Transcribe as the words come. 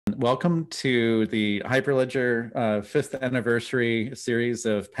Welcome to the Hyperledger fifth anniversary series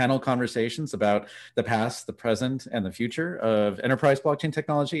of panel conversations about the past, the present, and the future of enterprise blockchain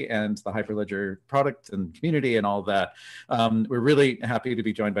technology and the Hyperledger product and community and all of that. We're really happy to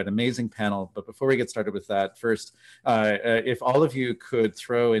be joined by an amazing panel. But before we get started with that, first, if all of you could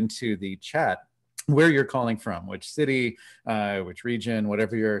throw into the chat where you're calling from, which city, which region,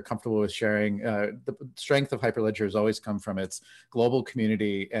 whatever you're comfortable with sharing. The strength of Hyperledger has always come from its global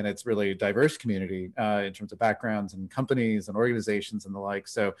community and its really diverse community in terms of backgrounds and companies and organizations and the like.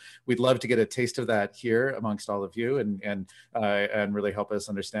 So we'd love to get a taste of that here amongst all of you and really help us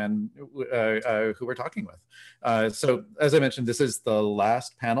understand who we're talking with. So as I mentioned, this is the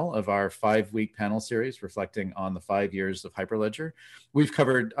last panel of our 5-week panel series reflecting on the 5 years of Hyperledger. We've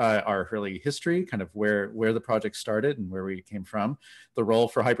covered our early history, kind of where the project started and where we came from, the role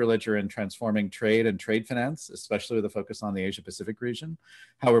for Hyperledger in transforming trade and trade finance, especially with a focus on the Asia Pacific region,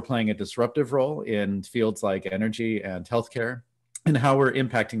 how we're playing a disruptive role in fields like energy and healthcare, and how we're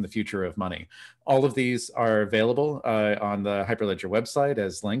impacting the future of money. All of these are available on the Hyperledger website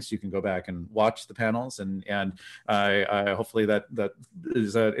as links. You can go back and watch the panels, and hopefully that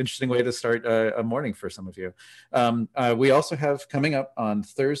is an interesting way to start a morning for some of you. We also have coming up on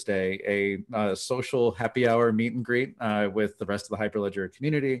Thursday a social happy hour meet and greet with the rest of the Hyperledger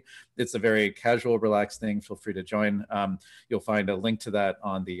community. It's a very casual, relaxed thing. Feel free to join. You'll find a link to that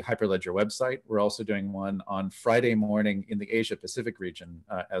on the Hyperledger website. We're also doing one on Friday morning in the Asia Pacific region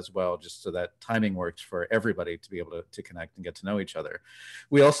as well, just so that timing works for everybody to be able to connect and get to know each other.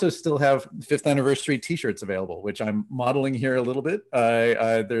 We also still have 5th anniversary t-shirts available, which I'm modeling here a little bit.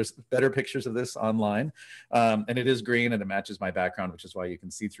 There's better pictures of this online, and it is green and it matches my background, which is why you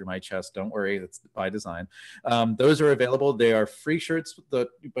can see through my chest. Don't worry, that's by design. Those are available. They are free shirts, but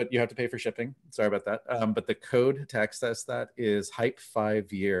you have to pay for shipping. Sorry about that. But the code to access that is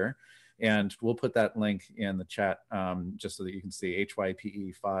Hype5Year. And we'll put that link in the chat just so that you can see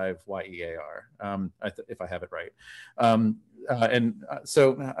HYPE5YEAR, if I have it right.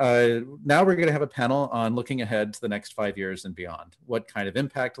 So now we're going to have a panel on looking ahead to the next 5 years and beyond. What kind of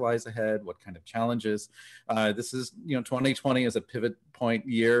impact lies ahead? What kind of challenges? This is, 2020 is a pivot point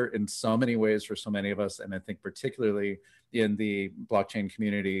year in so many ways for so many of us, and I think particularly in the blockchain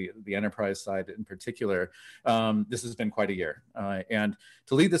community, the enterprise side in particular, this has been quite a year. And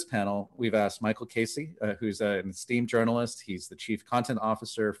to lead this panel, we've asked Michael Casey, who's an esteemed journalist. He's the Chief Content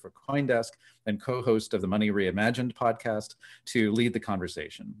Officer for CoinDesk and co-host of the Money Reimagined podcast, to lead the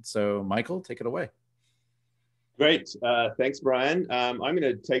conversation. So Michael, take it away. Great. Thanks, Brian. I'm going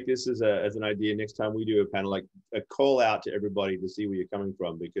to take this as an idea next time we do a panel, like a call out to everybody to see where you're coming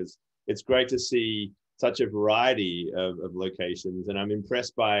from, because it's great to see such a variety of locations. And I'm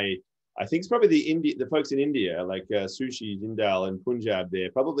impressed by, I think it's probably the folks in India, like Sushi, Jindal, and Punjab.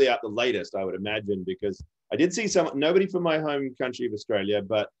 They're probably out the latest, I would imagine, because I did see nobody from my home country of Australia,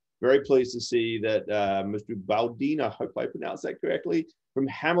 but very pleased to see that Mr. Baldina, I hope I pronounced that correctly, from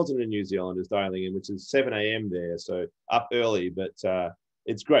Hamilton in New Zealand is dialing in, which is 7 a.m. there, so up early, but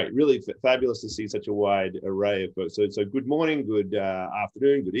it's great. Really fabulous to see such a wide array of folks. So good morning, good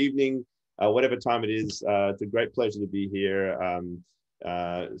afternoon, good evening, whatever time it is. It's a great pleasure to be here.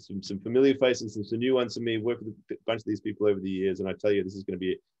 Some familiar faces and some new ones for me. I've worked with a bunch of these people over the years, and I tell you, this is going to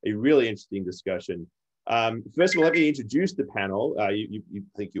be a really interesting discussion. First of all, let me introduce the panel. You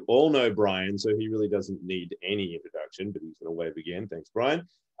think you all know Brian, so he really doesn't need any introduction, but he's going to wave again. Thanks, Brian.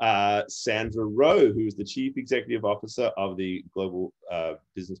 Sandra Rowe, who is the Chief Executive Officer of the Global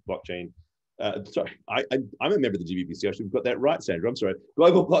Business Blockchain. Sorry, I'm a member of the GBBC. I should have got that right, Sandra. I'm sorry.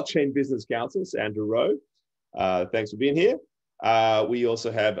 Global Blockchain Business Council, Sandra Rowe. Thanks for being here. We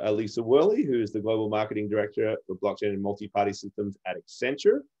also have Lisa Worley, who is the Global Marketing Director for Blockchain and Multiparty Systems at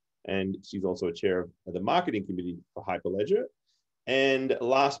Accenture. And she's also a chair of the marketing committee for Hyperledger. And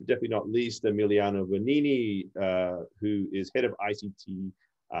last but definitely not least, Emiliano Vanini, who is head of ICT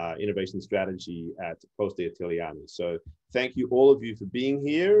innovation strategy at Poste Italiane. So thank you all of you for being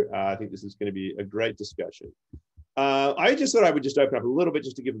here. I think this is going to be a great discussion. I just thought I would just open up a little bit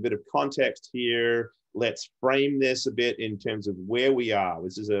just to give a bit of context here. Let's frame this a bit in terms of where we are.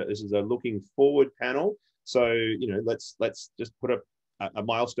 This is a looking forward panel. So, let's just put a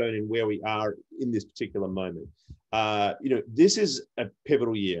milestone in where we are in this particular moment. This is a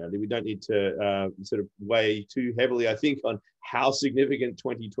pivotal year. We don't need to sort of weigh too heavily, I think, on how significant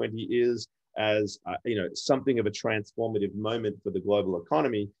 2020 is as something of a transformative moment for the global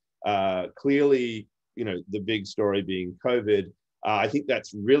economy. Clearly, the big story being COVID. I think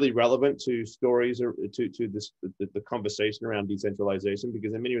that's really relevant to stories or to the conversation around decentralization,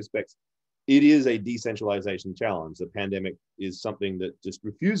 because in many respects, it is a decentralization challenge. The pandemic is something that just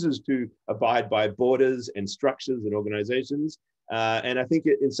refuses to abide by borders and structures and organizations. And I think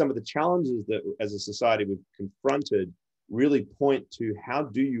in some of the challenges that as a society we've confronted really point to how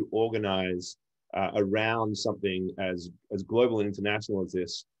do you organize around something as global and international as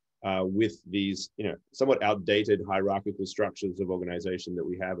this, with these, somewhat outdated hierarchical structures of organization that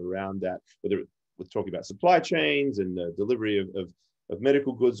we have around that, whether we're talking about supply chains and the delivery of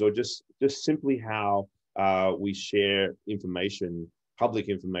medical goods, or just simply how we share information, public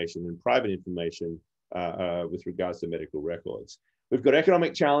information and private information with regards to medical records. We've got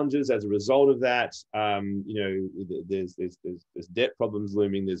economic challenges as a result of that. There's debt problems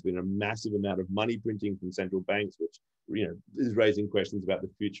looming. There's been a massive amount of money printing from central banks, which is raising questions about the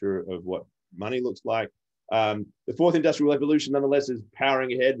future of what money looks like. The fourth industrial revolution, nonetheless, is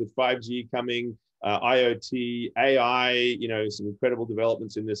powering ahead with 5G coming, IoT, AI. Some incredible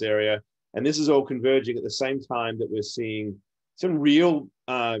developments in this area, and this is all converging at the same time that we're seeing some real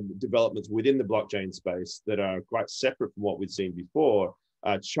developments within the blockchain space that are quite separate from what we've seen before.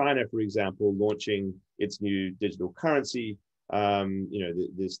 China, for example, launching its new digital currency,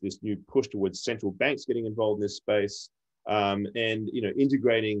 this new push towards central banks getting involved in this space, and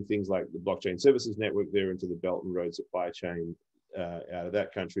integrating things like the blockchain services network there into the Belt and Road supply chain out of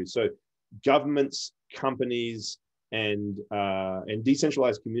that country. So governments, companies, and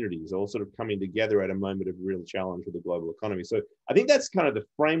decentralized communities all sort of coming together at a moment of real challenge for the global economy. So I think that's kind of the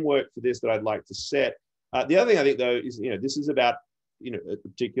framework for this that I'd like to set. The other thing I think, though, is this is about a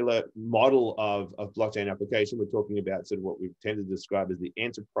particular model of blockchain application. We're talking about sort of what we've tended to describe as the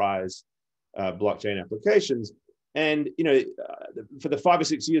enterprise blockchain applications. And for the 5 or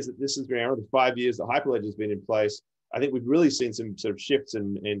 6 years that this has been around, the 5 years that Hyperledger has been in place, I think we've really seen some sort of shifts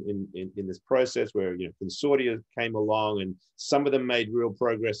in this process where consortia came along, and some of them made real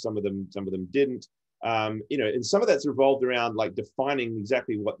progress, some of them didn't. And some of that's revolved around like defining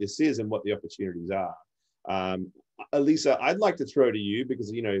exactly what this is and what the opportunities are. Elisa, I'd like to throw to you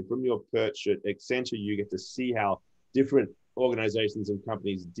because from your perch at Accenture, you get to see how different organizations and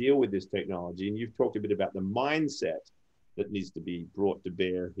companies deal with this technology, and you've talked a bit about the mindset that needs to be brought to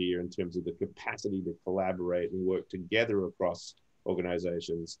bear here in terms of the capacity to collaborate and work together across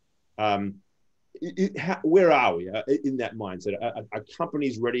organizations. Where are we in that mindset? Are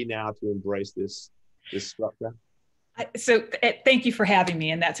companies ready now to embrace this structure? So thank you for having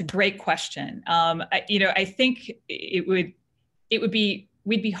me, and that's a great question. I think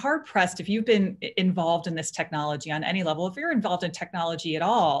we'd be hard pressed if you've been involved in this technology on any level, if you're involved in technology at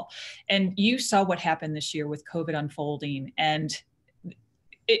all, and you saw what happened this year with COVID unfolding, and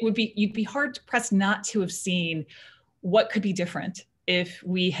you'd be hard pressed not to have seen what could be different if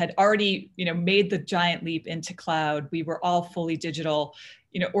we had already, made the giant leap into cloud. We were all fully digital.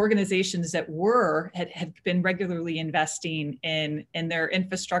 Organizations that had been regularly investing in their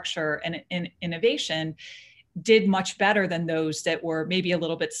infrastructure and in innovation did much better than those that were maybe a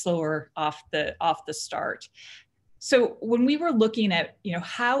little bit slower off the start. So when we were looking at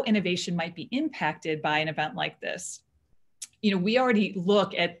how innovation might be impacted by an event like this, we already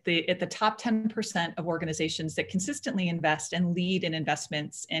look at the top 10% of organizations that consistently invest and lead in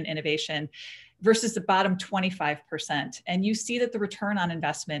investments in innovation versus the bottom 25%. And you see that the return on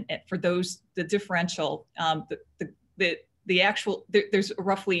investment for those, the differential, there's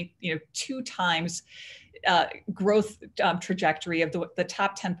roughly 2 times growth trajectory of the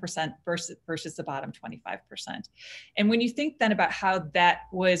top 10% versus the bottom 25%. And when you think then about how that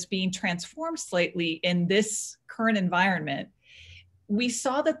was being transformed slightly in this current environment, we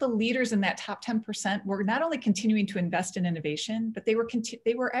saw that the leaders in that top 10% were not only continuing to invest in innovation, but they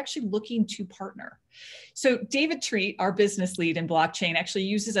were actually looking to partner. So David Treat, our business lead in blockchain, actually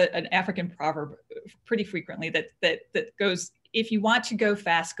uses an African proverb pretty frequently that goes, if you want to go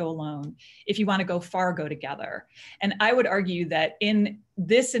fast, go alone. If you want to go far, go together. And I would argue that in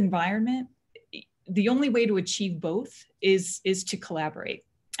this environment, the only way to achieve both is to collaborate.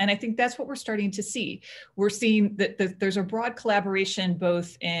 And I think that's what we're starting to see. We're seeing that there's a broad collaboration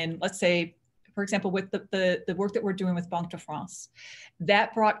both in, let's say, for example, with the work that we're doing with Banque de France,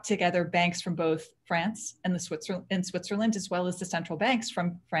 that brought together banks from both France and Switzerland, as well as the central banks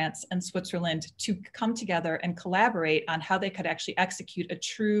from France and Switzerland to come together and collaborate on how they could actually execute a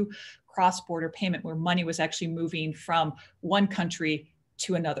true cross-border payment where money was actually moving from one country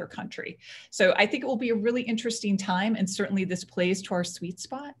to another country. So I think it will be a really interesting time, and certainly this plays to our sweet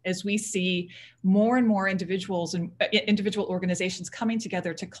spot as we see more and more individuals and individual organizations coming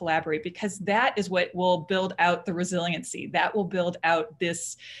together to collaborate, because that is what will build out the resiliency, that will build out the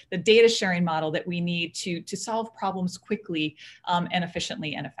data sharing model that we need to solve problems quickly and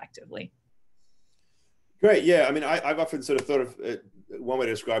efficiently and effectively. Great. Yeah. I mean, I've often sort of thought of one way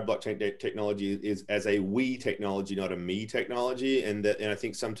to describe blockchain technology is as a we technology, not a me technology. And I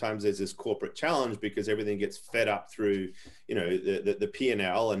think sometimes there's this corporate challenge because everything gets fed up through, you know, the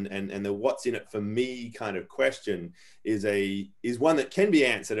P&L and the what's in it for me kind of question is one that can be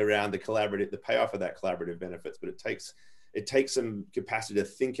answered around the payoff of that collaborative benefits, but it takes some capacity to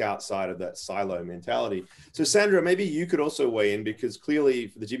think outside of that silo mentality. So Sandra, maybe you could also weigh in, because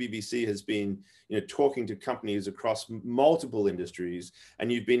clearly the GBBC has been, you know, talking to companies across multiple industries, and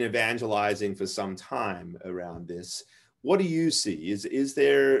you've been evangelizing for some time around this. What do you see? Is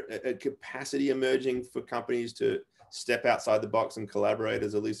there a capacity emerging for companies to step outside the box and collaborate,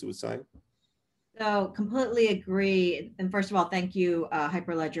 as Elisa was saying? So completely agree. And first of all, thank you,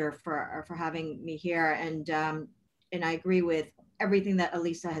 Hyperledger, for having me here. And I agree with everything that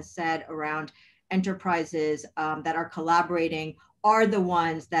Elisa has said around enterprises that are collaborating are the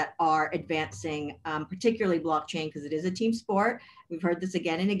ones that are advancing, particularly blockchain, because it is a team sport. We've heard this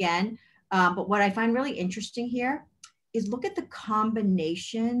again and again. But what I find really interesting here is look at the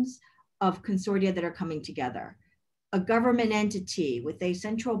combinations of consortia that are coming together. A government entity with a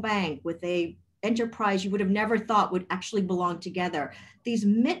central bank, with a enterprise you would have never thought would actually belong together. These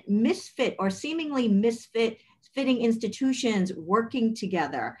misfit or seemingly fitting institutions working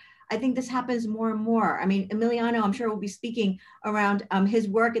together. I think this happens more and more. I mean, Emiliano, I'm sure, will be speaking around his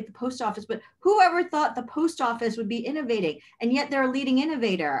work at the post office, but whoever thought the post office would be innovating? And yet they're a leading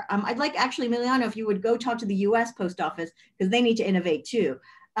innovator. I'd like, actually, Emiliano, if you would go talk to the US post office, because they need to innovate too.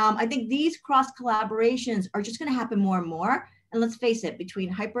 I think these cross collaborations are just gonna happen more and more. And let's face it, between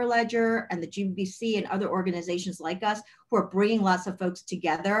Hyperledger and the GBBC and other organizations like us who are bringing lots of folks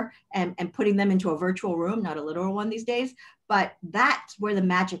together and putting them into a virtual room, not a literal one these days, but that's where the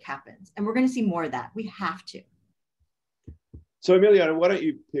magic happens. And we're going to see more of that. We have to. So Emiliano, why don't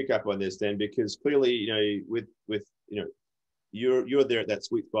you pick up on this then? Because clearly, you know, with you know, you're there at that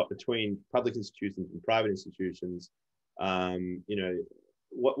sweet spot between public institutions and private institutions. You know,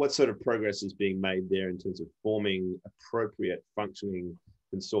 what sort of progress is being made there in terms of forming appropriate functioning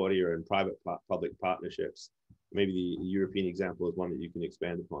consortia and private-public partnerships? Maybe the European example is one that you can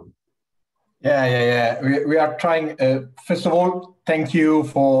expand upon. Yeah. We are trying. First of all, thank you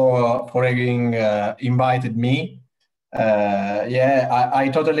for having invited me. I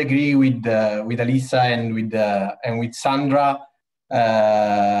totally agree with Elisa and with Sandra.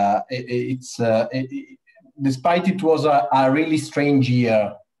 Despite it was a really strange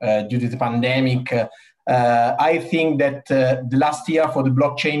year due to the pandemic, I think that the last year for the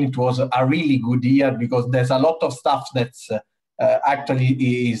blockchain, it was a really good year because there's a lot of stuff that's actually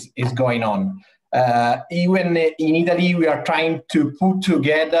is going on. Even in Italy, we are trying to put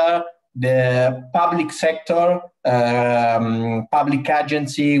together the public sector, public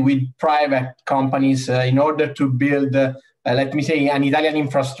agency with private companies in order to build, let me say, an Italian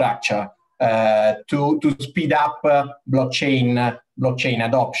infrastructure to speed up blockchain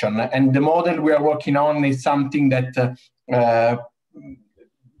adoption. And the model we are working on is something that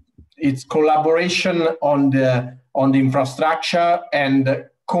it's collaboration on the infrastructure and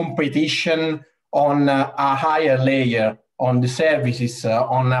competition on a higher layer on the services,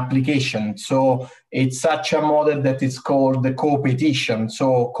 on application. So it's such a model that is called the co-petition.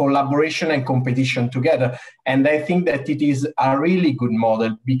 So collaboration and competition together. And I think that it is a really good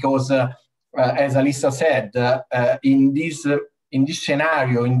model because as Elisa said, in this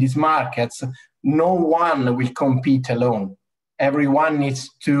scenario, in these markets, no one will compete alone. Everyone needs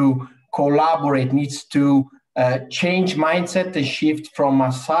to collaborate, needs to change mindset and shift from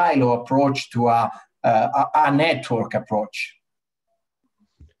a silo approach to a network approach.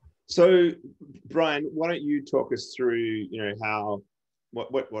 So, Brian, why don't you talk us through, you know, how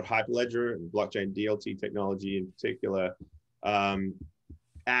what Hyperledger and blockchain DLT technology in particular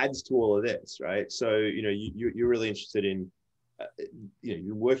adds to all of this, right? So, you know, you're really interested in, you know,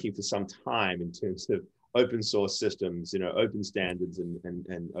 you're working for some time in terms of open source systems, you know, open standards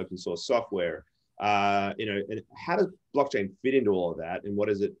and open source software. You know, and how does blockchain fit into all of that, and what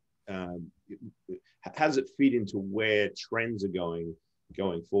is it? How does it feed into where trends are going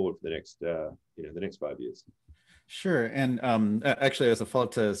forward for the next, you know, the next 5 years? Sure. And actually, as a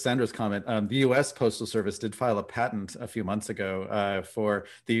follow-up to Sandra's comment, the US Postal Service did file a patent a few months ago for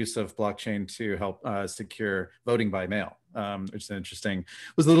the use of blockchain to help secure voting by mail, which is interesting.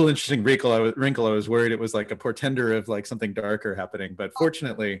 Was a little interesting wrinkle. I was worried it was like a portender of like something darker happening, but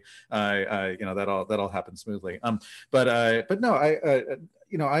fortunately, you know, that all happened smoothly. But no,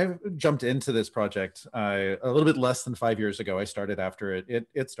 you know, I jumped into this project a little bit less than 5 years ago. I started after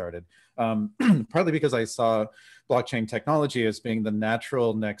it started, partly because I saw blockchain technology as being the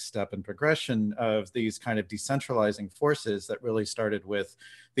natural next step in progression of these kind of decentralizing forces that really started with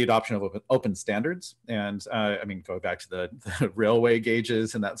the adoption of open standards. And I mean, going back to the railway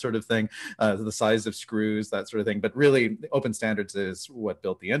gauges and that sort of thing, the size of screws, that sort of thing. But really, open standards is what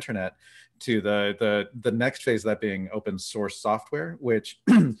built the internet, to the next phase of that being open source software, which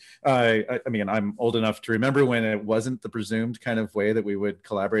I mean, I'm old enough to remember when it wasn't the presumed kind of way that we would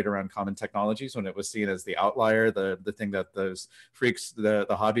collaborate around common technologies, when it was seen as the outlier, the thing that those freaks, the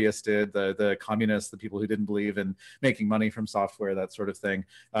hobbyists did, the communists, the people who didn't believe in making money from software, that sort of thing.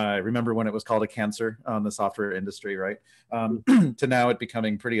 I remember when it was called a cancer on the software industry, right? To now it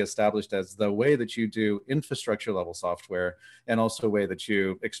becoming pretty established as the way that you do infrastructure level software, and also a way that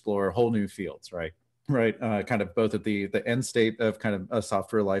you explore whole new fields, right? Kind of both at the end state of kind of a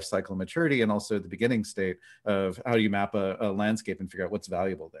software life cycle maturity, and also the beginning state of how do you map a landscape and figure out what's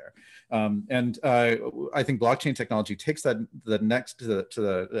valuable there. I think blockchain technology takes that the next to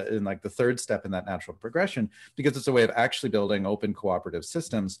the in like the third step in that natural progression, because it's a way of actually building open cooperative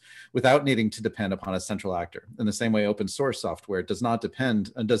systems without needing to depend upon a central actor. In the same way, open source software does not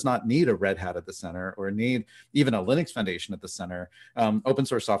depend and does not need a Red Hat at the center, or need even a Linux Foundation at the center. Open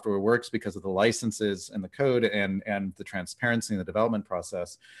source software works because of the licenses and the code and the transparency in the development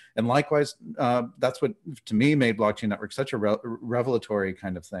process. And likewise, that's what, to me, made blockchain network such a revelatory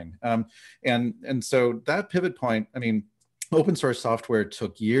kind of thing. And so that pivot point, I mean, open source software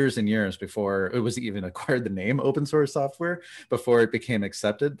took years and years before it was even acquired the name open source software, before it became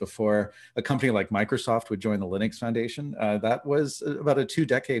accepted, before a company like Microsoft would join the Linux Foundation. That was about a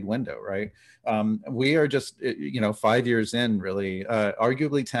 2-decade window, right? We are just, 5 years in, really,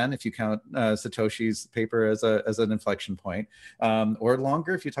 arguably 10 if you count Satoshi's paper as an inflection point, or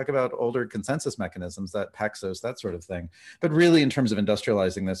longer if you talk about older consensus mechanisms, that Paxos, that sort of thing. But really, in terms of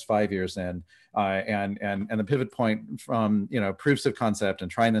industrializing this, 5 years in, and the pivot point from proofs of concept and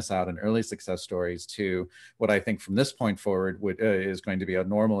trying this out and early success stories to what I think from this point forward is going to be a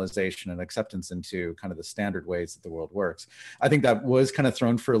normalization and acceptance into kind of the standard ways that the world works. I think that was kind of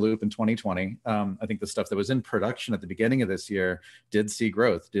thrown for a loop in 2020. I think the stuff that was in production at the beginning of this year did see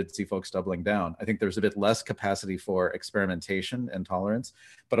growth, did see folks doubling down. I think there's a bit less capacity for experimentation and tolerance,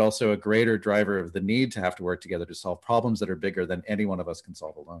 but also a greater driver of the need to have to work together to solve problems that are bigger than any one of us can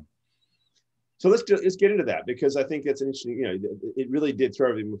solve alone. So let's get into that, because I think it's an interesting, it really did throw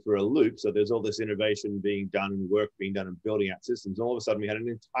everything for a loop. So there's all this innovation being done, work being done, and building out systems. And all of a sudden we had an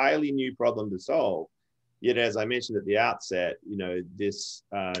entirely new problem to solve. Yet, as I mentioned at the outset, this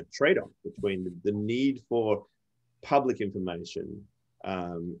trade-off between the need for public information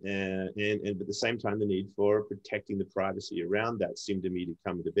and at the same time the need for protecting the privacy around that seemed to me to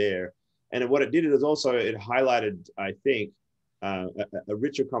come to bear. And what it did is also it highlighted, I think, a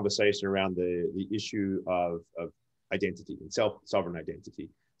richer conversation around the issue of identity and sovereign identity.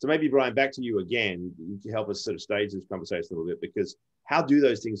 So maybe, Brian, back to you again. You can help us sort of stage this conversation a little bit, because how do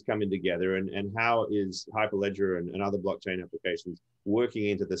those things come in together, and how is Hyperledger and other blockchain applications working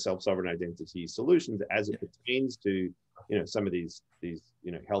into the self-sovereign identity solutions as it pertains to some of these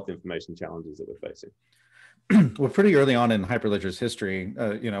health information challenges that we're facing? Well, pretty early on in Hyperledger's history,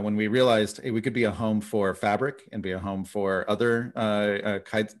 when we realized, hey, we could be a home for Fabric and be a home for other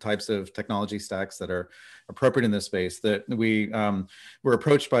types of technology stacks that are appropriate in this space, that we were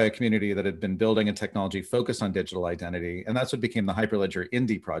approached by a community that had been building a technology focused on digital identity. And that's what became the Hyperledger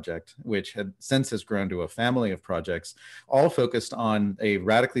Indie project, which has grown to a family of projects, all focused on a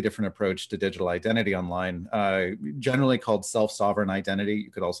radically different approach to digital identity online, generally called self-sovereign identity.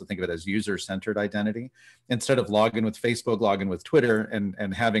 You could also think of it as user-centered identity. Instead of login with Facebook, login with Twitter,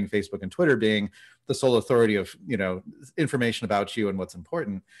 and having Facebook and Twitter being the sole authority of information about you and what's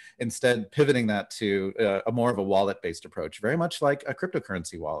important, instead pivoting that to a more of a wallet-based approach, very much like a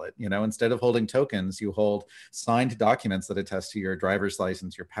cryptocurrency wallet. Instead of holding tokens, you hold signed documents that attest to your driver's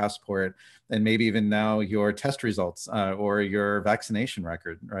license, your passport, and maybe even now your test results or your vaccination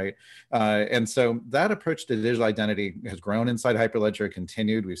record, right? And so that approach to digital identity has grown inside Hyperledger,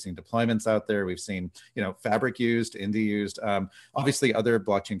 continued. We've seen deployments out there. We've seen Fabric used, Indie used. Obviously, other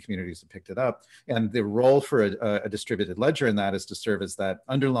blockchain communities have picked it up. And the role for a distributed ledger in that is to serve as that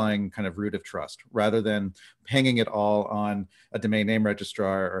underlying kind of root of trust, rather than hanging it all on a domain name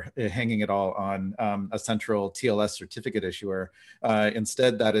registrar or hanging it all on a central TLS certificate issuer.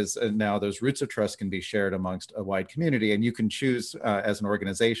 Instead, that is now those roots of trust can be shared amongst a wide community, and you can choose as an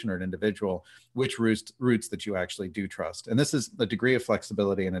organization or an individual which routes that you actually do trust. And this is the degree of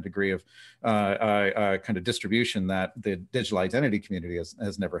flexibility and a degree of kind of distribution that the digital identity community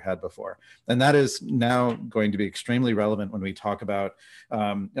has never had before. And that is now going to be extremely relevant when we talk about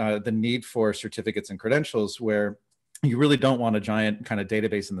the need for certificates and credentials, where you really don't want a giant kind of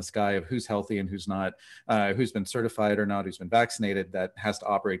database in the sky of who's healthy and who's not, who's been certified or not, who's been vaccinated, that has to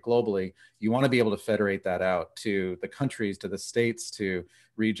operate globally. You want to be able to federate that out to the countries, to the states, to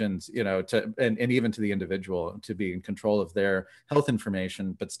regions, you know, and even to the individual, to be in control of their health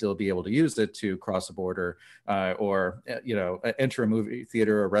information, but still be able to use it to cross a border or, you know, enter a movie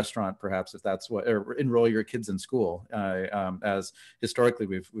theater or restaurant, perhaps, if that's what, or enroll your kids in school, as historically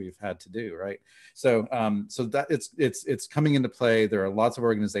we've had to do, right? So, so that it's coming into play. There are lots of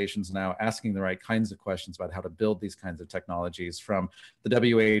organizations now asking the right kinds of questions about how to build these kinds of technologies, from the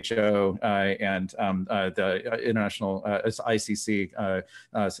WHO and the International ICC,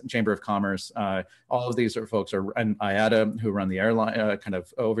 Chamber of Commerce. All of these folks are, and IATA, who run the airline, kind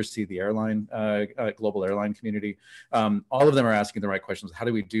of oversee the airline, global airline community. All of them are asking the right questions. How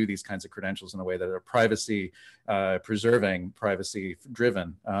do we do these kinds of credentials in a way that are privacy preserving, privacy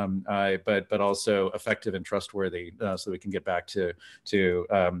driven, but also effective and trustworthy, so we can get back to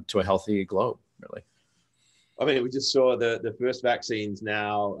a healthy globe, really. I mean, we just saw the first vaccines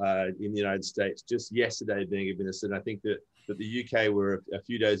now in the United States just yesterday being administered. I think that the UK were a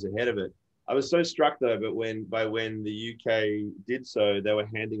few days ahead of it. I was so struck though, but when the UK did so, they were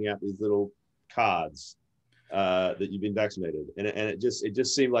handing out these little cards that you've been vaccinated, and it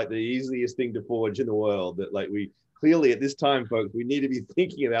just seemed like the easiest thing to forge in the world. That, like, we clearly at this time, folks, we need to be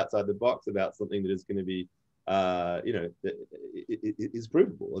thinking outside the box about something that is going to be, you know, that is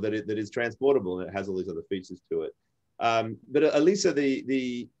provable, or that is transportable, and it has all these other features to it. But Elisa,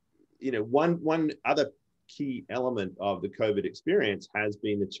 the you know, one other key element of the COVID experience has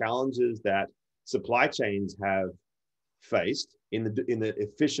been the challenges that supply chains have faced in the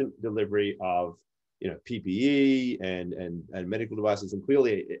efficient delivery of, you know, PPE and medical devices. And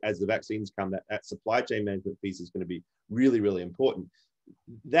clearly, as the vaccines come, that supply chain management piece is going to be really, really important.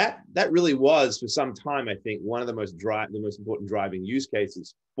 That really was, for some time, I think, one of the most important driving use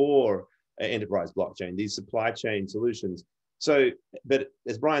cases for enterprise blockchain, these supply chain solutions. So, but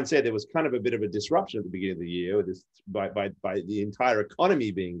as Brian said, there was kind of a bit of a disruption at the beginning of the year, with this, by the entire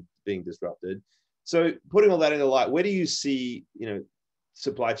economy being disrupted. So, putting all that into light, where do you see, you know,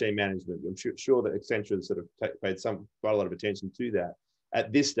 supply chain management? I'm sure that Accenture has sort of paid quite a lot of attention to that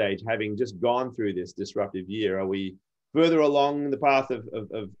at this stage, having just gone through this disruptive year. Are we further along the path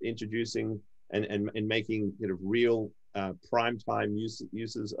of introducing and making kind of real prime time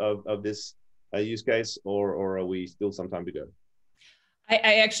uses of this use case, or are we still some time to go?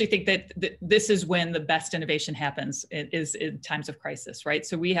 I actually think that this is when the best innovation happens, is in times of crisis, right?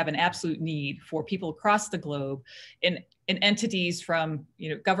 So we have an absolute need for people across the globe, in entities from, you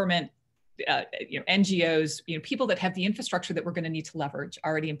know, government, you know, NGOs, you know, people that have the infrastructure that we're going to need to leverage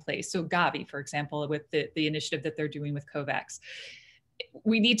already in place. So Gavi, for example, with the initiative that they're doing with COVAX.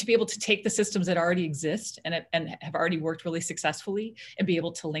 We need to be able to take the systems that already exist and have already worked really successfully, and be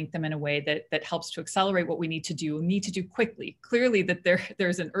able to link them in a way that helps to accelerate what we need to do quickly. Clearly, that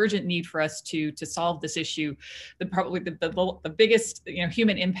there's an urgent need for us to solve this issue. Probably the biggest, you know,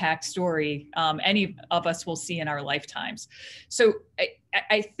 human impact story any of us will see in our lifetimes. So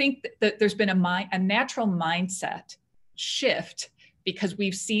I think that there's been a natural mindset shift, because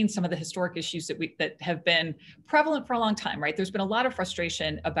we've seen some of the historic issues that have been prevalent for a long time, right? There's been a lot of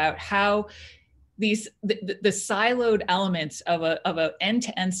frustration about how the siloed elements of a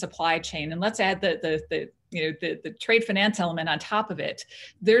end-to-end supply chain, and let's add the trade finance element on top of it.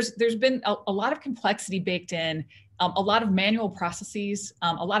 There's been a lot of complexity baked in. A lot of manual processes,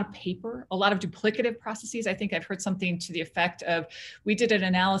 a lot of paper, a lot of duplicative processes. I think I've heard something to the effect of, we did an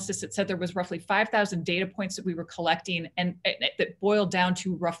analysis that said there was roughly 5,000 data points that we were collecting, and that boiled down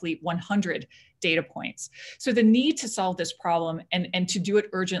to roughly 100 data points. So the need to solve this problem, and to do it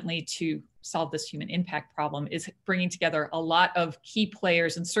urgently to solve this human impact problem, is bringing together a lot of key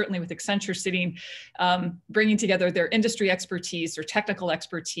players, and certainly with Accenture sitting, bringing together their industry expertise, their technical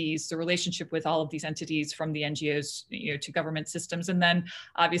expertise, the relationship with all of these entities, from the NGOs, you know, to government systems, and then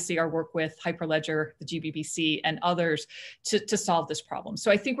obviously our work with Hyperledger, the GBBC, and others to solve this problem.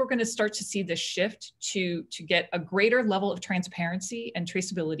 So I think we're going to start to see this shift to get a greater level of transparency and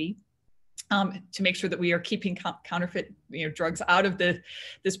traceability, to make sure that we are keeping counterfeit, you know, drugs out of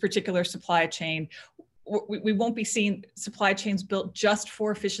this particular supply chain. We won't be seeing supply chains built just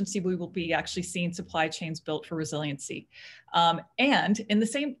for efficiency. We will be actually seeing supply chains built for resiliency. And in the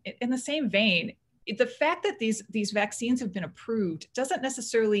same vein, the fact that these vaccines have been approved doesn't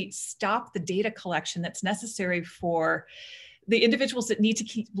necessarily stop the data collection that's necessary for the individuals that need to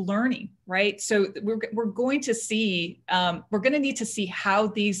keep learning, right? So we're going to see need to see how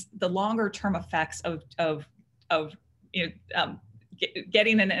the longer term effects of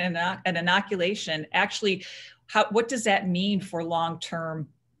getting an inoculation actually, what does that mean for long term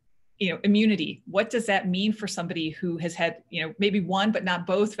immunity? What does that mean for somebody who has had, maybe one but not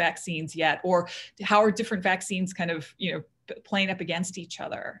both vaccines yet? Or how are different vaccines kind of, playing up against each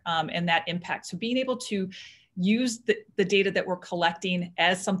other, and that impact? So being able to use the data that we're collecting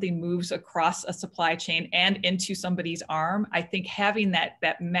as something moves across a supply chain and into somebody's arm, I think having that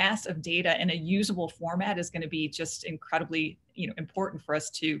mass of data in a usable format is going to be just incredibly important for us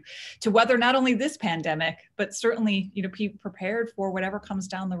to weather not only this pandemic, but certainly be prepared for whatever comes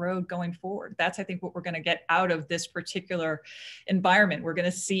down the road going forward. That's, I think, what we're going to get out of this particular environment. We're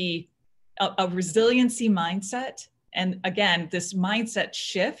going to see a resiliency mindset, and again, this mindset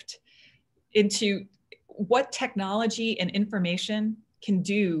shift into what technology and information can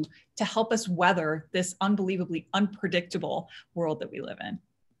do to help us weather this unbelievably unpredictable world that we live in.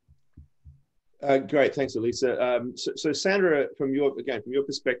 Great, thanks, Elisa. So Sandra, from your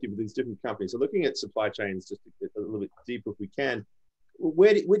perspective of these different companies, so looking at supply chains just a little bit deeper if we can,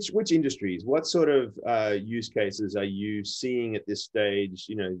 which industries, what sort of use cases are you seeing at this stage?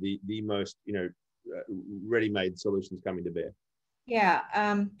 The most ready-made solutions coming to bear. Yeah,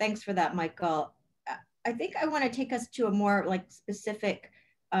 thanks for that, Michael. I think I want to take us to a more specific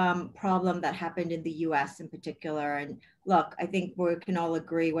problem that happened in the US in particular. And look, I think we can all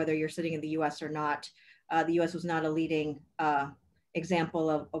agree, whether you're sitting in the US or not, the US was not a leading example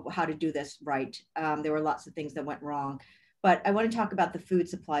of how to do this right. There were lots of things that went wrong. But I want to talk about the food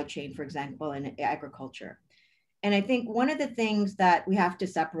supply chain, for example, in agriculture. And I think one of the things that we have to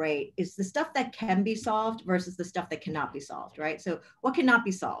separate is the stuff that can be solved versus the stuff that cannot be solved, right? So what cannot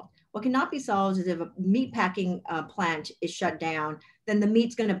be solved? What cannot be solved is if a meat packing plant is shut down, then the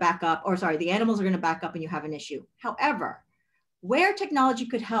meat's going to back up, the animals are going to back up and you have an issue. However, where technology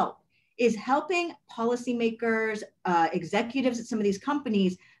could help is helping policymakers, executives at some of these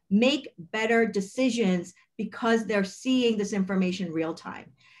companies make better decisions because they're seeing this information real time.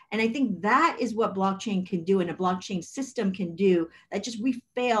 And I think that is what blockchain can do and a blockchain system can do that just we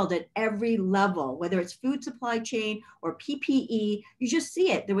failed at every level, whether it's food supply chain or PPE, you just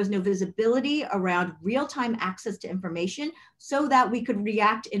see it. There was no visibility around real-time access to information so that we could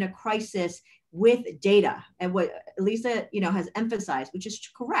react in a crisis with data. And what Elisa, has emphasized, which is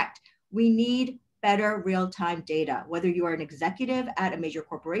correct, we need better real-time data, whether you are an executive at a major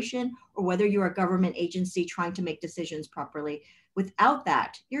corporation or whether you're a government agency trying to make decisions properly. Without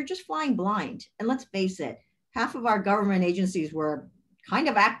that, you're just flying blind. And let's face it, half of our government agencies were kind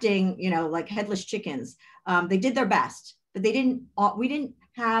of acting, like headless chickens. They did their best, but we didn't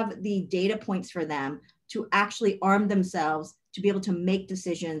have the data points for them to actually arm themselves to be able to make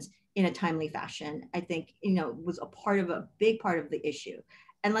decisions in a timely fashion. I think, was a big part of the issue.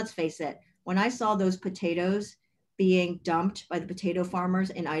 And let's face it, when I saw those potatoes being dumped by the potato farmers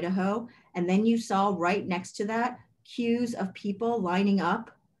in Idaho, and then you saw right next to that queues of people lining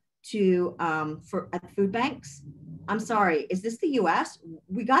up at food banks, I'm sorry, is this the US?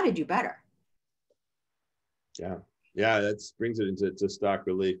 We got to do better. Yeah, that brings it into stark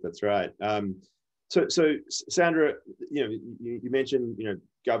relief. That's right. So Sandra, you mentioned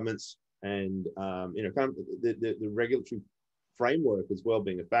governments and kind of the regulatory framework as well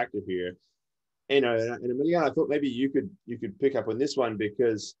being a factor here. And Emiliano, I thought maybe you could pick up on this one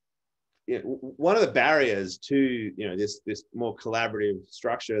because one of the barriers to this more collaborative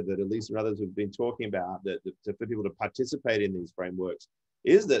structure that Elisa and others have been talking about, for people to participate in these frameworks,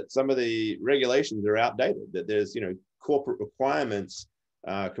 is that some of the regulations are outdated. That there's corporate requirements,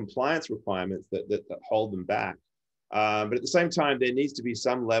 compliance requirements that hold them back. But at the same time, there needs to be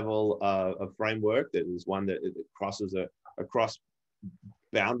some level of framework that is one that crosses across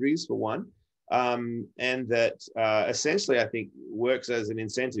boundaries for one. And that essentially, I think, works as an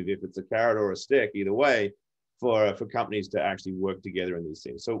incentive, if it's a carrot or a stick, either way, for companies to actually work together in these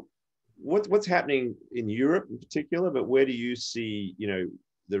things. So what's happening in Europe in particular, but where do you see,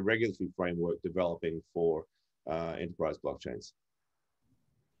 the regulatory framework developing for enterprise blockchains?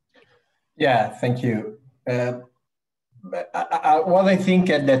 Yeah, thank you. What I think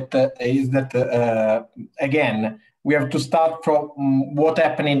is that again, we have to start from what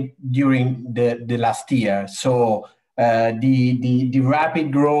happened during the last year. So the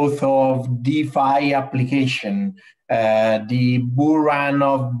rapid growth of DeFi application, the bull run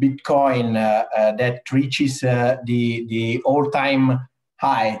of Bitcoin that reaches the all-time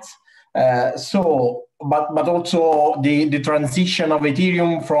heights, But also the transition of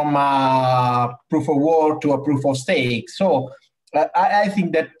Ethereum from a proof of work to a proof of stake. So I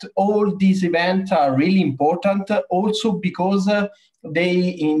think that all these events are really important, also because they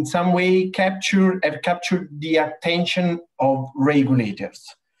in some way have captured the attention of regulators.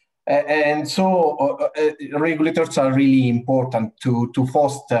 And so regulators are really important to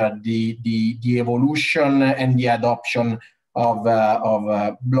foster the evolution and the adoption of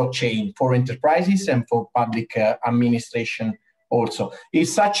blockchain for enterprises and for public administration also.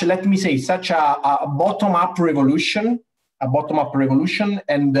 It's such, let me say, such a bottom-up revolution, and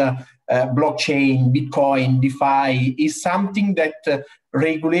blockchain, Bitcoin, DeFi is something that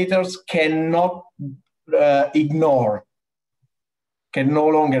regulators cannot ignore, can no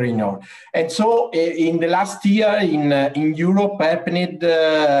longer ignore. And so in the last year in Europe happened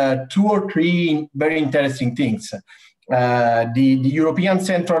 2 or 3 very interesting things. The European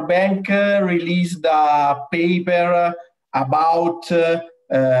Central Bank released a paper about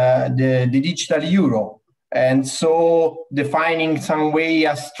the digital euro, and so defining some way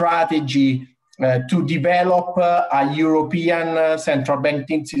a strategy to develop a European central bank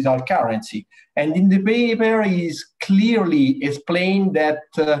digital currency. And in the paper is clearly explained that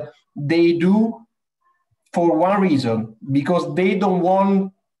they do for one reason, because they don't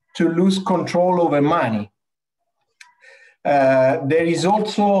want to lose control over money. There is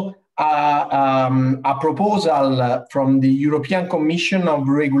also a proposal from the European Commission of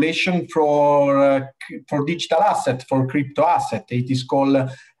regulation for digital asset, for crypto asset. It is called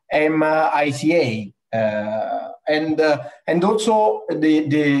MICA. And also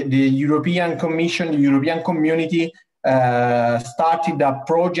the European Commission, the European Community started a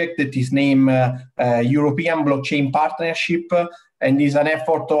project that is named European Blockchain Partnership, and is an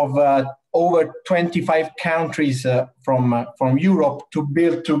effort of over 25 countries from Europe to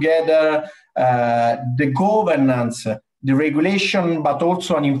build together the governance, the regulation, but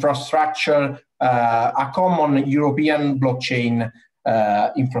also an infrastructure, a common European blockchain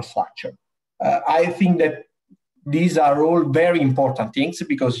infrastructure. I think that these are all very important things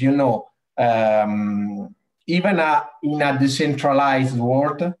because, you know, even in a decentralized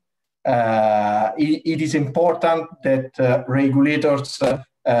world, it is important that regulators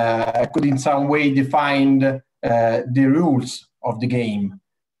could in some way define the rules of the game.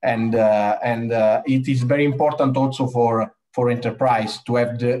 And it is very important also for enterprise to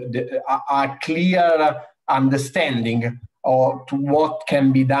have a clear understanding of to what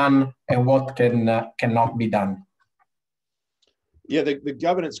can be done and what cannot be done. Yeah, the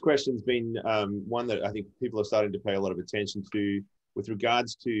governance question's been one that I think people are starting to pay a lot of attention to with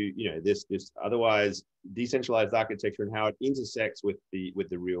regards to, you know, this otherwise decentralized architecture and how it intersects with the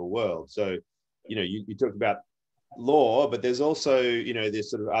real world. So, you know, you talked about law, but there's also, you know,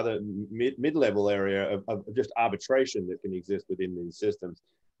 this sort of other mid-level area of just arbitration that can exist within these systems.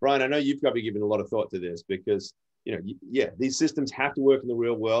 Brian, I know you've probably given a lot of thought to this because, you know, yeah, these systems have to work in the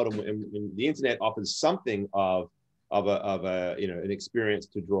real world, and the internet offers something of a you know, an experience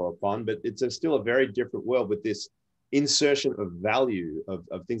to draw upon, but it's still a very different world with this insertion of value of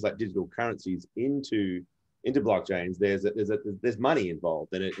things like digital currencies into blockchains. There's money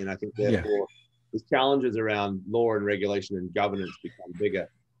involved in it, and I think therefore the challenges around law and regulation and governance become bigger.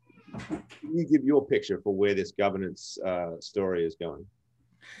 Can you give your picture for where this governance story is going?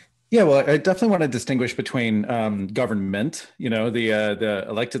 Yeah, well, I definitely want to distinguish between government, you know, the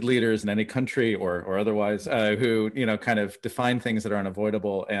elected leaders in any country or otherwise who, you know, kind of define things that are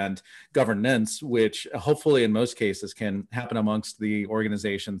unavoidable, and governance, which hopefully in most cases can happen amongst the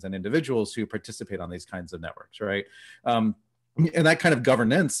organizations and individuals who participate on these kinds of networks, right? And that kind of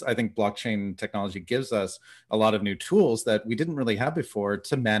governance, I think blockchain technology gives us a lot of new tools that we didn't really have before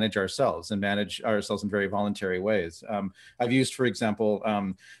to manage ourselves and manage ourselves in very voluntary ways. I've used, for example,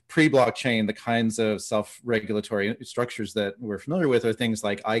 pre-blockchain, the kinds of self-regulatory structures that we're familiar with are things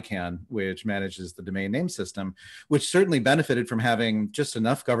like ICANN, which manages the domain name system, which certainly benefited from having just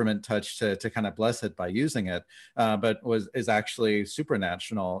enough government touch to kind of bless it by using it, but is actually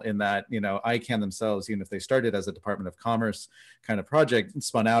supranational in that, you know, ICANN themselves, even if they started as a Department of Commerce kind of project,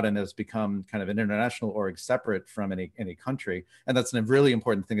 spun out and has become kind of an international org separate from any country. And that's a really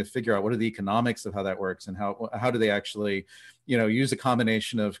important thing to figure out. What are the economics of how that works, and how do they actually, use a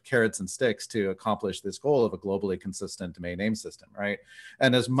combination of carrots and sticks to accomplish this goal of a globally consistent domain name system, right?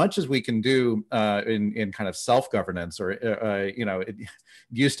 And as much as we can do in kind of self-governance, or it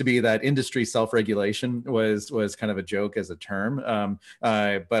used to be that industry self-regulation was kind of a joke as a term,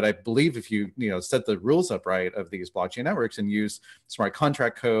 but I believe if you set the rules up right of these blockchain networks and use smart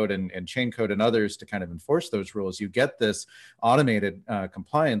contract code and chain code and others to kind of enforce those rules, you get this automated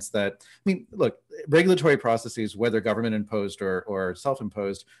compliance that, I mean, look, regulatory processes, whether government imposed or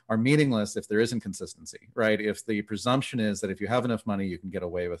self-imposed, are meaningless if there isn't consistency, right? If the presumption is that if you have enough money, you can get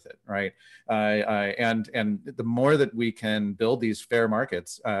away with it, right? And the more that we can build these fair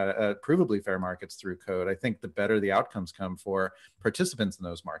markets, provably fair markets through code, I think the better the outcomes come for participants in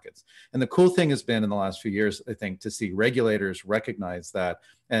those markets. And the cool thing has been in the last few years, I think, to see regulators recognize that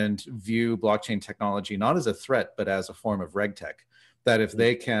and view blockchain technology not as a threat, but as a form of regtech. That if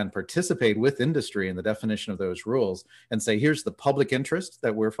they can participate with industry in the definition of those rules and say, here's the public interest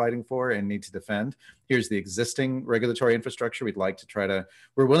that we're fighting for and need to defend, here's the existing regulatory infrastructure we'd like to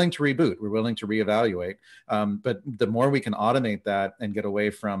we're willing to reboot, we're willing to reevaluate. But the more we can automate that and get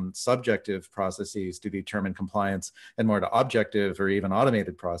away from subjective processes to determine compliance and more to objective or even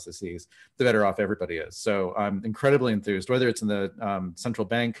automated processes, the better off everybody is. So I'm incredibly enthused, whether it's in the central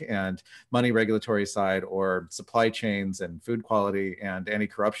bank and money regulatory side or supply chains and food quality and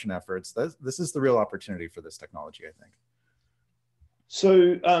anti-corruption efforts. This is the real opportunity for this technology, I think.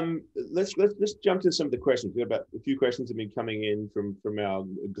 So let's jump to some of the questions. We've got about a few questions have been coming in from our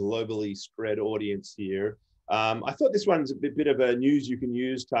globally spread audience here. I thought this one's a bit of a news you can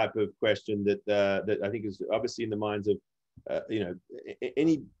use type of question that I think is obviously in the minds of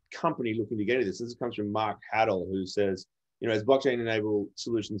any company looking to get into this. This comes from Mark Haddle, who says, as blockchain-enabled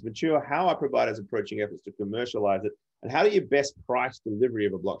solutions mature, how are providers approaching efforts to commercialize it? And how do you best price delivery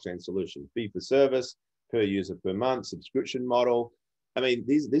of a blockchain solution? Fee for service, per user per month, subscription model? I mean,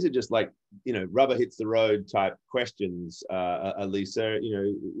 these are just like, rubber hits the road type questions, Elisa.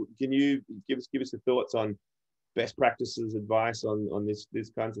 Can you give us your thoughts on best practices, advice on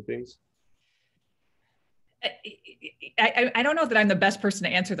these kinds of things? I don't know that I'm the best person to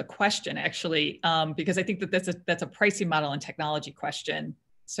answer the question, actually, because I think that that's a pricing model and technology question.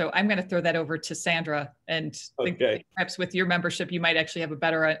 So I'm going to throw that over to Sandra and think that perhaps with your membership, you might actually have a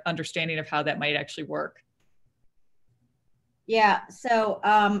better understanding of how that might actually work. Yeah. So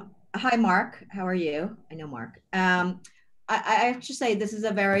hi, Mark. How are you? I know Mark. I have to say this is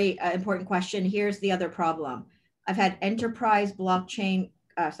a very important question. Here's the other problem. I've had enterprises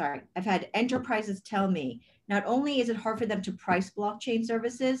tell me not only is it hard for them to price blockchain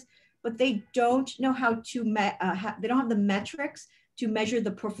services, but they don't know how to, they don't have the metrics to measure the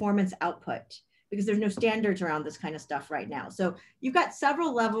performance output because there's no standards around this kind of stuff right now. So you've got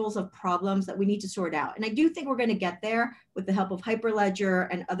several levels of problems that we need to sort out. And I do think we're going to get there with the help of Hyperledger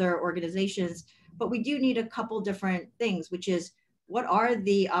and other organizations, but we do need a couple different things, which is what are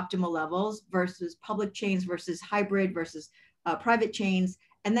the optimal levels versus public chains versus hybrid versus private chains.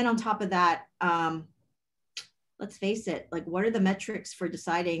 And then on top of that, let's face it, like what are the metrics for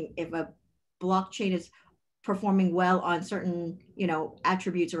deciding if a blockchain is performing well on certain,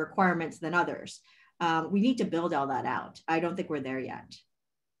 attributes or requirements than others? We need to build all that out. I don't think we're there yet.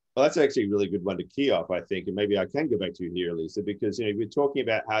 Well, that's actually a really good one to key off, I think. And maybe I can go back to you here, Lisa, because we're talking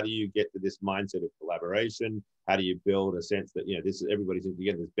about how do you get to this mindset of collaboration? How do you build a sense that this is everybody's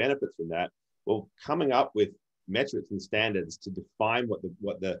getting there's benefits from that? Well, coming up with metrics and standards to define what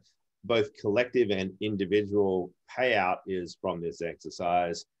the both collective and individual payout is from this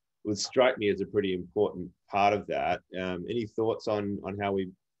exercise would strike me as a pretty important part of that. Any thoughts on how we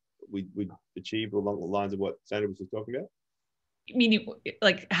achieve along the lines of what Sandra was just talking about? I mean,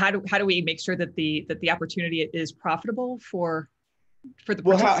 like how do we make sure that the opportunity is profitable for the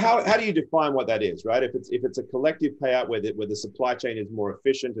well, how do you define what that is, right? If it's a collective payout where the supply chain is more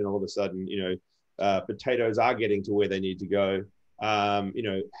efficient and all of a sudden potatoes are getting to where they need to go,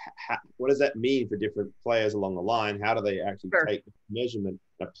 what does that mean for different players along the line? How do they actually take the measurement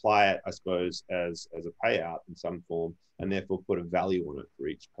and apply it, I suppose, as a payout in some form, and therefore put a value on it for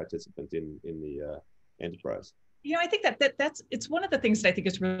each participant in the enterprise? I think that's it's one of the things that I think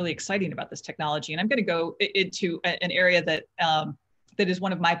is really exciting about this technology. And I'm going to go into an area that is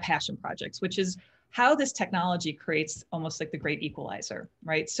one of my passion projects, which is how this technology creates almost like the great equalizer,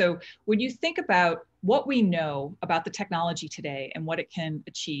 right? So when you think about what we know about the technology today and what it can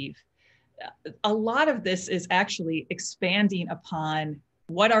achieve, a lot of this is actually expanding upon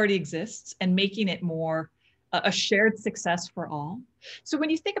what already exists and making it more a shared success for all. So when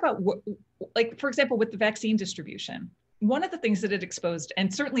you think about like, for example, with the vaccine distribution, one of the things that it exposed,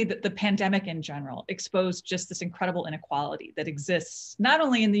 and certainly the pandemic in general, exposed just this incredible inequality that exists not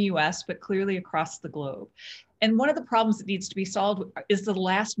only in the US, but clearly across the globe. And one of the problems that needs to be solved is the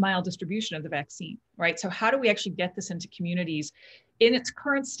last mile distribution of the vaccine, right? So how do we actually get this into communities in its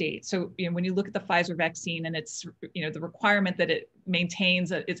current state? So, when you look at the Pfizer vaccine and it's, the requirement that it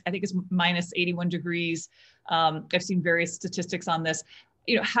maintains, I think it's minus 81 degrees. I've seen various statistics on this.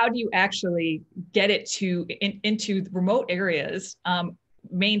 How do you actually get it into remote areas,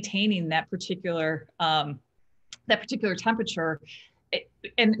 maintaining that particular temperature,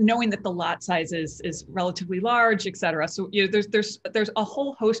 and knowing that the lot size is relatively large, et cetera. So there's a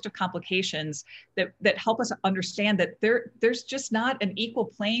whole host of complications that help us understand that there's just not an equal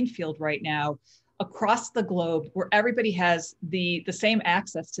playing field right now across the globe where everybody has the same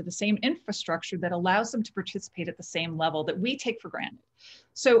access to the same infrastructure that allows them to participate at the same level that we take for granted.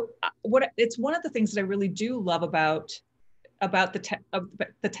 So it's one of the things that I really do love about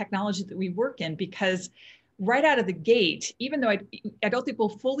the technology that we work in, because right out of the gate, even though I don't think we'll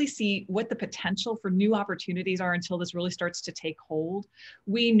fully see what the potential for new opportunities are until this really starts to take hold,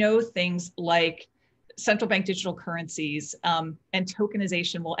 we know things like central bank digital currencies and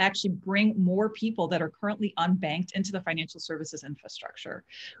tokenization will actually bring more people that are currently unbanked into the financial services infrastructure.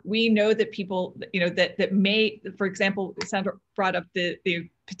 We know that people, that may, for example, Sandra brought up the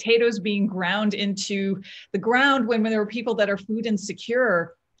potatoes being ground into the ground when there were people that are food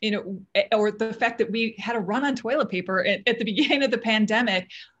insecure, or the fact that we had a run on toilet paper at the beginning of the pandemic,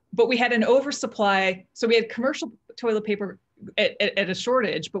 but we had an oversupply. So we had commercial toilet paper at a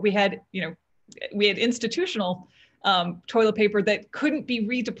shortage, but we had institutional toilet paper that couldn't be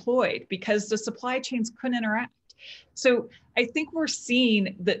redeployed because the supply chains couldn't interact. So I think we're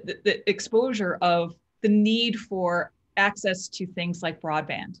seeing the exposure of the need for access to things like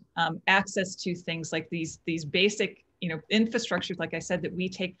broadband, access to things like these basic infrastructures, like I said, that we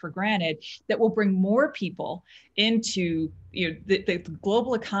take for granted, that will bring more people into the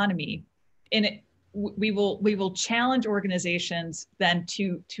global economy. And we will challenge organizations then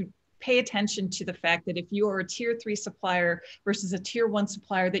to pay attention to the fact that if you are a tier 3 supplier versus a tier 1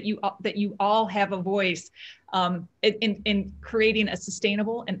 supplier, that you all have a voice in creating a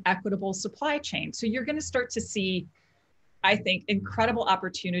sustainable and equitable supply chain. So you're going to start to see, I think, incredible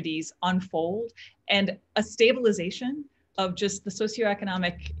opportunities unfold and a stabilization of just the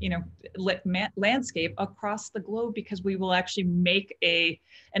socioeconomic, landscape across the globe, because we will actually make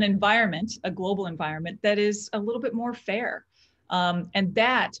an environment, a global environment that is a little bit more fair. And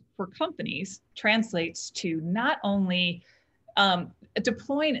that, for companies, translates to not only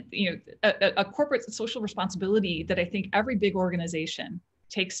deploying, a corporate social responsibility that I think every big organization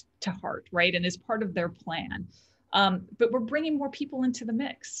takes to heart, right, and is part of their plan. But we're bringing more people into the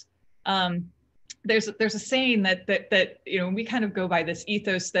mix. There's a saying that we kind of go by this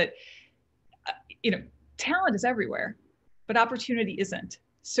ethos that talent is everywhere, but opportunity isn't.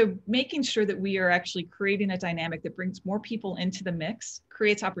 So making sure that we are actually creating a dynamic that brings more people into the mix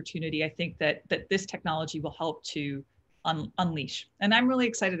creates opportunity. I think that this technology will help to unleash, and I'm really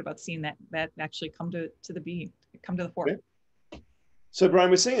excited about seeing that actually come to the fore. Okay. So Brian,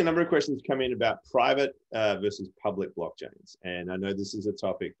 we're seeing a number of questions come in about private versus public blockchains, and I know this is a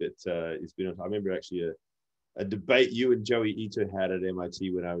topic that has been. I remember actually a debate you and Joey Ito had at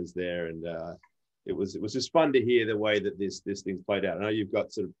MIT when I was there, and it was just fun to hear the way that this thing's played out. I know you've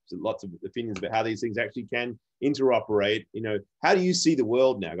got sort of lots of opinions about how these things actually can interoperate. How do you see the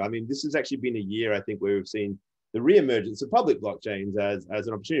world now? I mean, this has actually been a year, I think, where we've seen the re-emergence of public blockchains as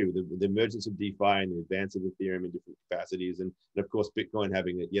an opportunity, the emergence of DeFi and the advance of Ethereum in different capacities, and of course Bitcoin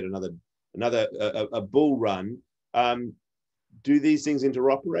having yet another bull run. Do these things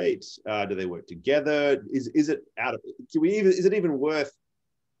interoperate? Do they work together? Is it even worth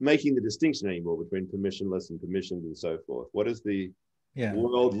making the distinction anymore between permissionless and permissioned and so forth? What does the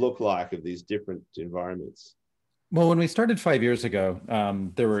world look like of these different environments? Well, when we started 5 years ago,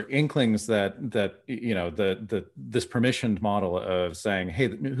 there were inklings that this permissioned model of saying, hey,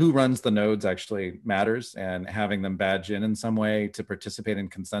 who runs the nodes actually matters, and having them badge in some way to participate in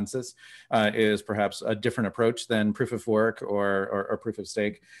consensus is perhaps a different approach than proof of work or proof of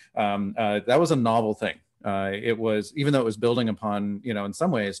stake. That was a novel thing. It was, even though it was building upon, in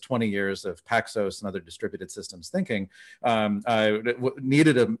some ways, 20 years of Paxos and other distributed systems thinking, it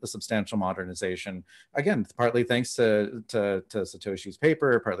needed a substantial modernization. Again, partly thanks to Satoshi's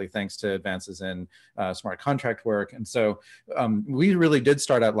paper, partly thanks to advances in smart contract work. And so we really did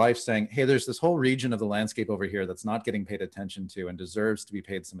start out life saying, hey, there's this whole region of the landscape over here that's not getting paid attention to and deserves to be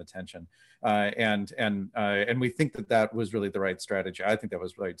paid some attention. And we think that was really the right strategy. I think that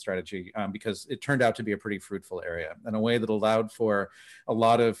was the right strategy because it turned out to be a pretty pretty fruitful area in a way that allowed for a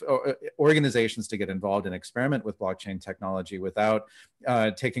lot of organizations to get involved and experiment with blockchain technology without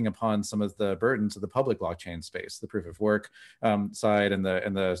taking upon some of the burdens of the public blockchain space, the proof of work side, and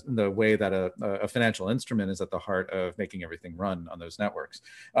the way that a financial instrument is at the heart of making everything run on those networks.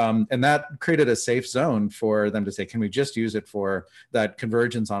 And that created a safe zone for them to say, can we just use it for that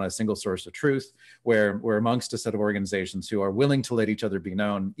convergence on a single source of truth, where we're amongst a set of organizations who are willing to let each other be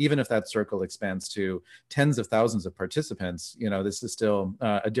known, even if that circle expands to tens of thousands of participants. You know, this is still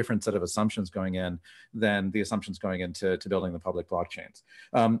a different set of assumptions going in than the assumptions going into building the public blockchains.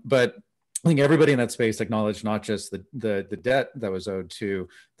 But I think everybody in that space acknowledged not just the debt that was owed to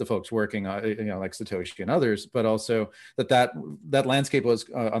the folks working, you know, like Satoshi and others, but also that landscape was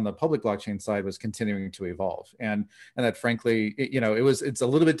on the public blockchain side was continuing to evolve, and that frankly, it's a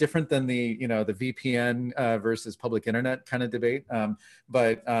little bit different than the VPN versus public internet kind of debate.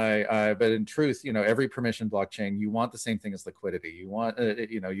 But in truth, every permission blockchain, you want the same thing as liquidity. You want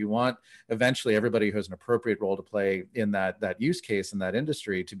you want eventually everybody who has an appropriate role to play in that use case in that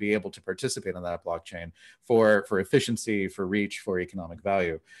industry to be able to participate on that blockchain for efficiency, for reach, for economic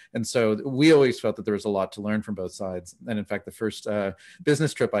value. And so we always felt that there was a lot to learn from both sides. And in fact, the first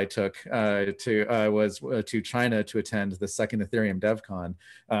business trip I took was to China to attend the second Ethereum DevCon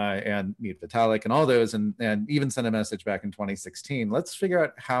and meet Vitalik and all those, and even send a message back in 2016. Let's figure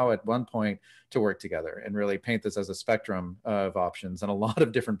out how at one point to work together and really paint this as a spectrum of options and a lot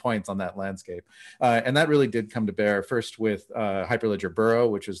of different points on that landscape. And that really did come to bear first with Hyperledger Burrow,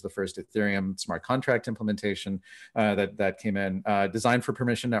 which was the first Ethereum smart contract implementation that came in, designed for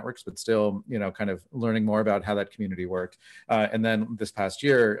permission networks, but still, kind of learning more about how that community worked. And then this past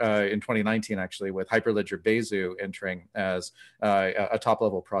year, in 2019, actually, with Hyperledger Besu entering as a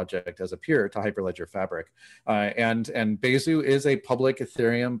top-level project as a peer to Hyperledger Fabric. And Besu is a public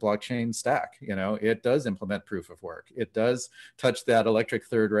Ethereum blockchain stack. It does implement proof of work. It does touch that electric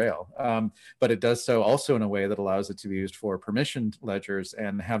third rail, but it does so also in a way that allows it to be used for permissioned ledgers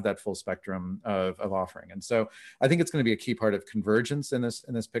and have that full spectrum of offering. And so I think it's going to be a key part of convergence in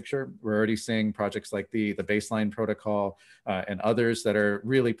this picture. We're already seeing projects like the Baseline protocol and others that are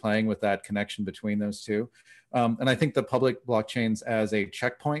really playing with that connection between those two. And I think the public blockchains as a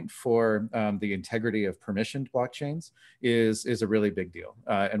checkpoint for the integrity of permissioned blockchains is a really big deal,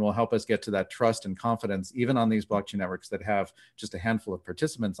 and will help us get to that trust and confidence, even on these blockchain networks that have just a handful of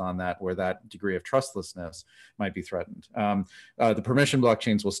participants on that, where that degree of trustlessness might be threatened. The permission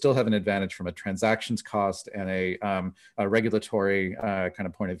blockchains will still have an advantage from a transactions cost and a regulatory kind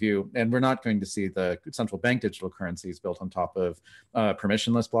of point of view. And we're not going to see the central bank digital currencies built on top of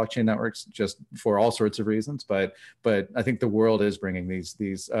permissionless blockchain networks, just for all sorts of reasons. But I think the world is bringing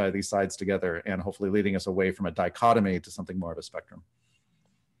these sides together and hopefully leading us away from a dichotomy to something more of a spectrum.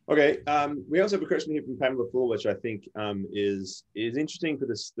 Okay, we also have a question here from Pamela Full, which I think is interesting for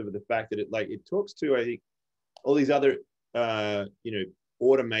the fact that it talks to, I think, all these other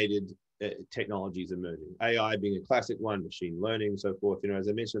automated technologies emerging. AI being a classic one, machine learning, and so forth. As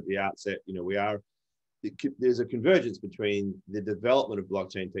I mentioned at the outset, there's a convergence between the development of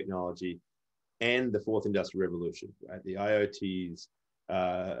blockchain technology and the fourth industrial revolution, right? The IoTs,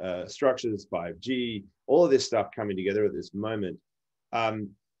 structures, 5G, all of this stuff coming together at this moment. I'm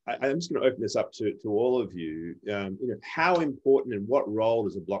just going to open this up to all of you. How important and what role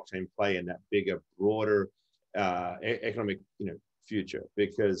does a blockchain play in that bigger, broader economic, future?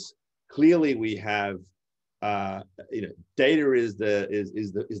 Because clearly we have, data is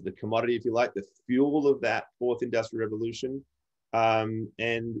the commodity, if you like, the fuel of that fourth industrial revolution.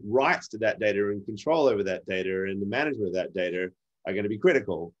 And rights to that data and control over that data and the management of that data are going to be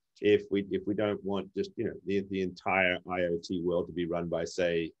critical if we don't want just the entire IoT world to be run by,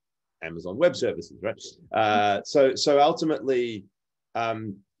 say, Amazon Web Services, right? So ultimately,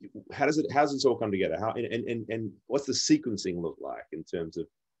 how does this all come together? How and what's the sequencing look like in terms of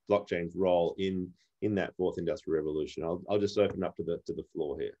blockchain's role in that fourth industrial revolution? I'll just open up to the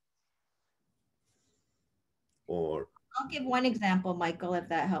floor here. Or I'll give one example, Michael, if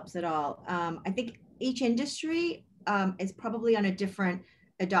that helps at all. I think each industry is probably on a different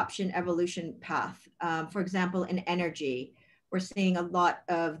adoption evolution path. For example, in energy, we're seeing a lot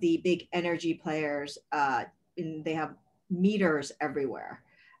of the big energy players, they have meters everywhere.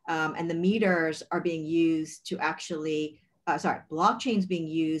 And the meters are being used to actually, blockchains being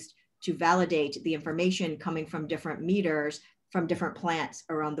used to validate the information coming from different meters from different plants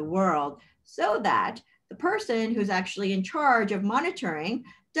around the world, so that the person who's actually in charge of monitoring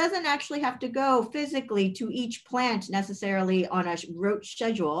doesn't actually have to go physically to each plant necessarily on a rote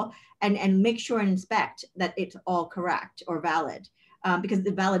schedule and make sure and inspect that it's all correct or valid. because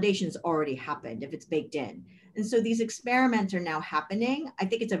the validation has already happened if it's baked in. And so these experiments are now happening. I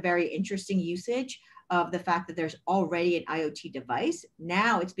think it's a very interesting usage of the fact that there's already an IoT device.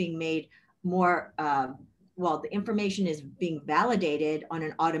 Now it's being made more, well, the information is being validated on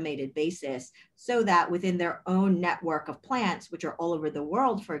an automated basis so that within their own network of plants, which are all over the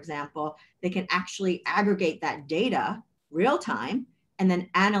world, for example, they can actually aggregate that data real time and then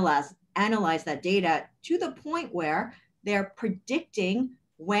analyze that data to the point where they're predicting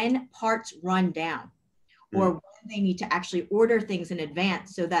when parts run down or when they need to actually order things in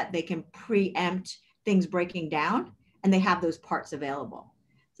advance so that they can preempt things breaking down and they have those parts available.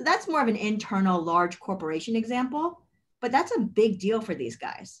 So that's more of an internal large corporation example, but that's a big deal for these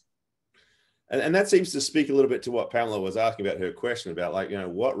guys. And that seems to speak a little bit to what Pamela was asking about her question about, like,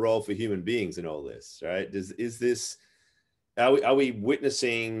 what role for human beings in all this, right? Is this, are we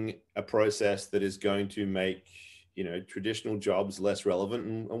witnessing a process that is going to make, traditional jobs less relevant?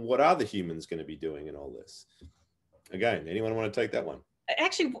 And what are the humans going to be doing in all this? Again, anyone want to take that one?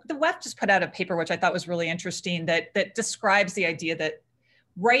 Actually, the WEF just put out a paper, which I thought was really interesting, that describes the idea that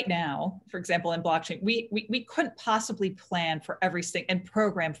right now, for example, in blockchain, we couldn't possibly plan for everything and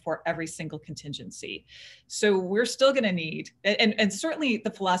program for every single contingency. So we're still going to need, and certainly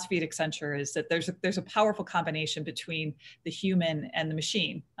the philosophy at Accenture is that there's a powerful combination between the human and the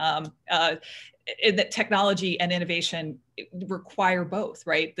machine. That technology and innovation require both,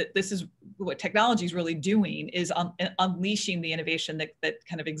 right? That this is what technology is really doing, is unleashing the innovation that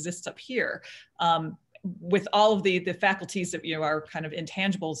kind of exists up here. With all of the faculties that are kind of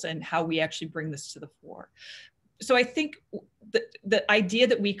intangibles and how we actually bring this to the fore. So I think the idea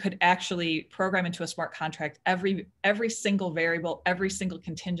that we could actually program into a smart contract every single variable, every single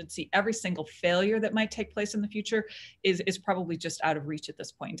contingency, every single failure that might take place in the future is probably just out of reach at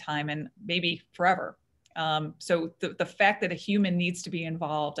this point in time, and maybe forever. So the fact that a human needs to be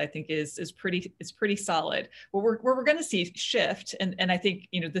involved, I think, is pretty solid. What we're going to see shift, and I think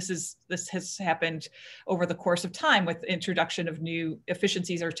this has happened over the course of time with introduction of new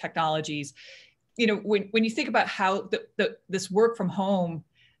efficiencies or technologies. When you think about how this work from home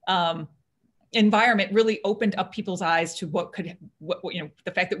environment really opened up people's eyes to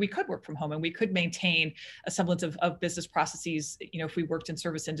the fact that we could work from home and we could maintain a semblance of business processes, if we worked in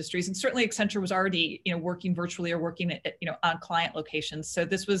service industries. And certainly Accenture was already, working virtually or working at, on client locations. So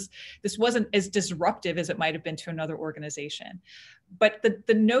this wasn't as disruptive as it might have been to another organization. But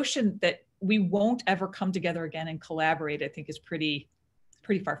the notion that we won't ever come together again and collaborate, I think, is pretty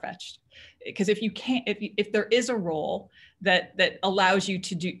far-fetched. Because if there is a role that allows you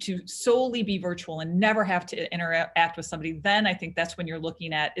to solely be virtual and never have to interact with somebody, then I think that's when you're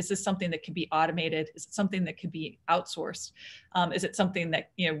looking at, is this something that can be automated? Is it something that could be outsourced? Is it something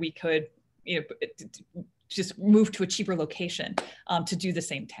that we could just move to a cheaper location to do the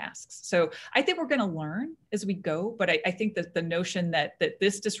same tasks? So I think we're going to learn as we go, but I think that the notion that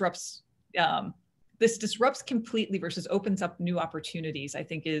this disrupts completely versus opens up new opportunities, I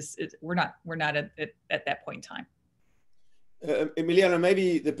think we're not at that point in time. Emiliano,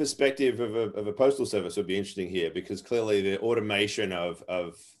 maybe the perspective of a postal service would be interesting here, because clearly the automation of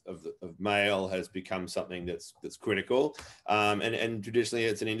mail has become something that's critical, and traditionally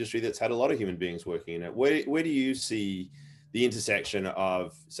it's an industry that's had a lot of human beings working in it. Where do you see the intersection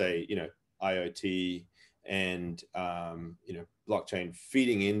of, say, IoT and blockchain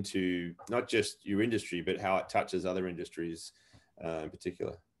feeding into not just your industry, but how it touches other industries in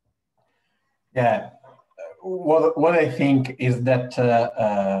particular? Yeah, what I think is that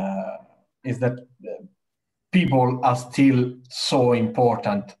people are still so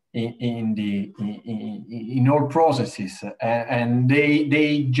important in all processes, and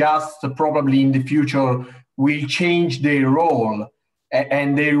they just probably in the future will change their role,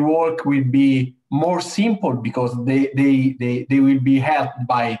 and their work will be more simple because they will be helped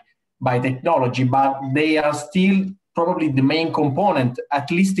by technology, but they are still probably the main component.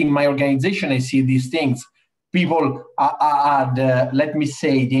 At least in my organization, I see these things. People are let me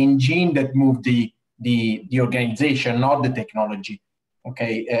say, the engine that move the organization, not the technology.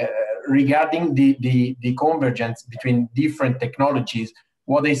 Okay, regarding the convergence between different technologies,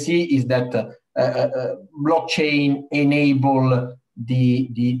 what I see is that blockchain enable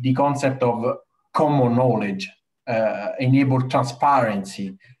the concept of common knowledge, enable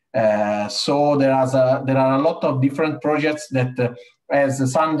transparency. So there are a lot of different projects that,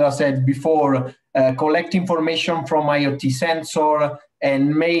 as Sandra said before, collect information from IoT sensor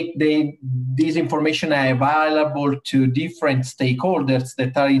and make this information available to different stakeholders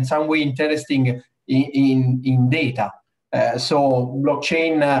that are in some way interesting in data. So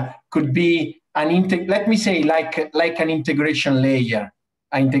blockchain could be let me say like an integration layer,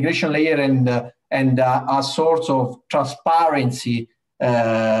 and a sort of transparency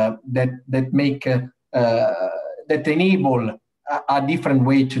that make that enable a different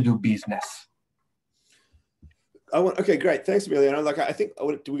way to do business. Okay, great. Thanks, Emiliano. Like, I think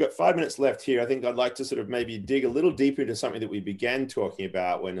we got 5 minutes left here. I think I'd like to sort of maybe dig a little deeper into something that we began talking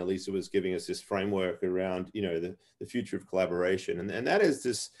about when Elisa was giving us this framework around, you know, the future of collaboration, and that is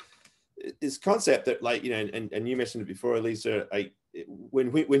this concept that, like, you know, and you mentioned it before, Elisa. When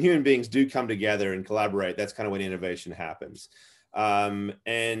human beings do come together and collaborate, that's kind of when innovation happens. And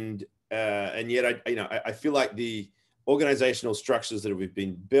yet, I feel like the organizational structures that have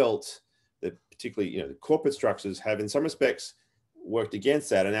been built, that particularly, you know, the corporate structures, have in some respects worked against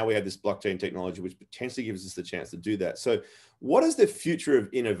that. And now we have this blockchain technology, which potentially gives us the chance to do that. So what does the future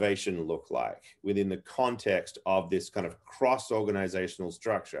of innovation look like within the context of this kind of cross-organizational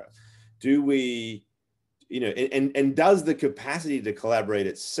structure? Do we, you know, and does the capacity to collaborate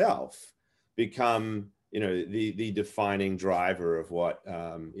itself become, you know, the defining driver of what,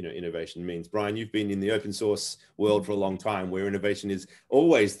 you know, innovation means? Brian, you've been in the open source world for a long time, where innovation is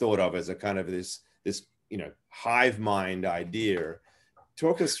always thought of as a kind of this, you know, hive mind idea.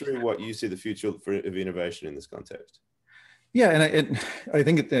 Talk us through what you see the future of innovation in this context. Yeah, and I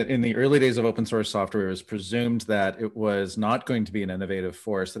think that in the early days of open source software, it was presumed that it was not going to be an innovative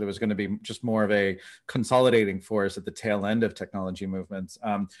force, that it was going to be just more of a consolidating force at the tail end of technology movements,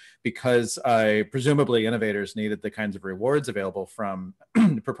 because presumably innovators needed the kinds of rewards available from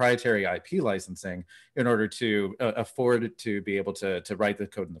proprietary IP licensing in order to afford to be able to write the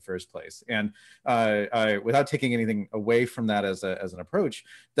code in the first place. And without taking anything away from that as an approach,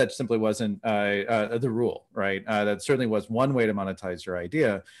 that simply wasn't the rule, right? That certainly was one way to monetize your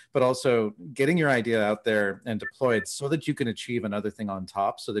idea, but also getting your idea out there and deployed so that you can achieve another thing on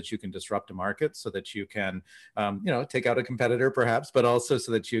top, so that you can disrupt a market, so that you can, you know, take out a competitor perhaps, but also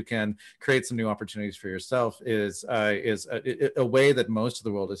so that you can create some new opportunities for yourself, is a way that most of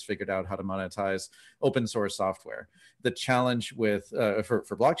the world has figured out how to monetize open source software. The challenge with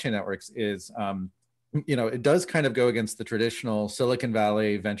for blockchain networks is, you know, it does kind of go against the traditional Silicon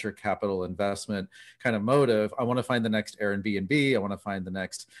Valley venture capital investment kind of motive. I want to find the next Airbnb. I want to find the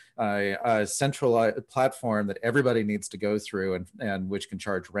next centralized platform that everybody needs to go through and which can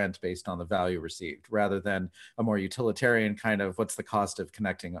charge rent based on the value received, rather than a more utilitarian kind of what's the cost of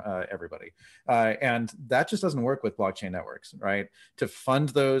connecting everybody. And that just doesn't work with blockchain networks, right? To fund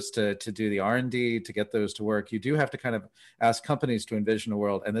those, to do the R&D, to get those to work, you do have to kind of ask companies to envision a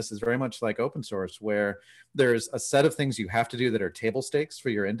world. And this is very much like open source, where there's a set of things you have to do that are table stakes for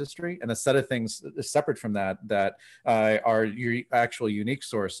your industry, and a set of things separate from that are your actual unique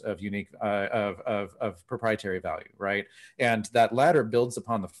source of proprietary value, right? And that latter builds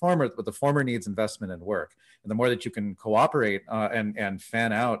upon the former, but the former needs investment and work. And the more that you can cooperate and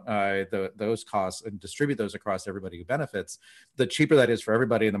fan out those costs and distribute those across everybody who benefits, the cheaper that is for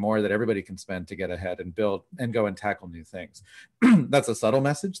everybody, and the more that everybody can spend to get ahead and build and go and tackle new things. That's a subtle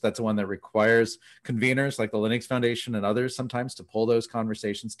message. That's one that requires conveners like the Linux Foundation and others sometimes to pull those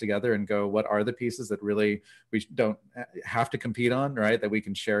conversations together and go, what are the pieces that really we don't have to compete on, right? That we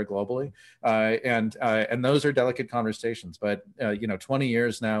can share globally. And those are delicate conversations. But, you know, 20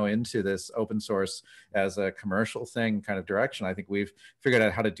 years now into this open source as a commercial thing kind of direction, I think we've figured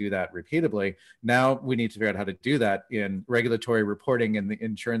out how to do that repeatably. Now we need to figure out how to do that in regulatory reporting in the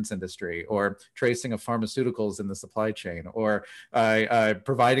insurance industry, or tracing of pharmaceuticals in the supply chain, or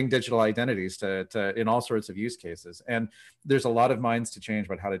providing digital identities to in all sorts of use cases. And there's a lot of minds to change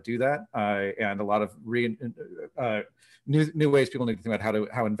about how to do that, and a lot of new ways people need to think about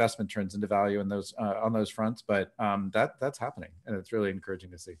how investment turns into value in those on those fronts. But that's happening, and it's really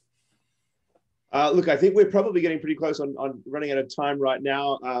encouraging to see. Look, I think we're probably getting pretty close on running out of time right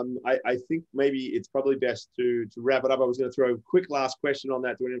now. I think maybe it's probably best to wrap it up. I was going to throw a quick last question on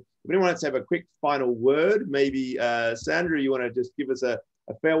that. If anyone wants to have a quick final word, maybe Sandra, you want to just give us a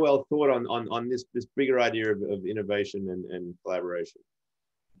farewell thought on this bigger idea of innovation and collaboration?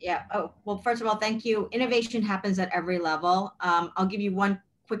 Yeah. Oh, well, first of all, thank you. Innovation happens at every level. I'll give you one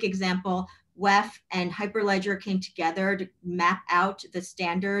quick example. WEF and Hyperledger came together to map out the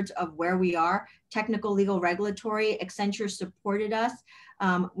standards of where we are, technical, legal, regulatory. Accenture supported us.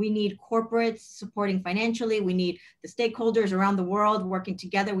 We need corporates supporting financially. We need the stakeholders around the world working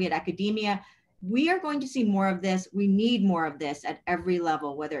together. We had academia. We are going to see more of this. We need more of this at every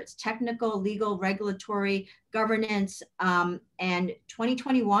level, whether it's technical, legal, regulatory, governance, and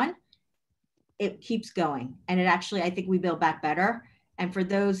 2021, it keeps going. And it actually, I think we build back better. And for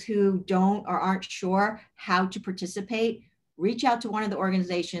those who don't or aren't sure how to participate, reach out to one of the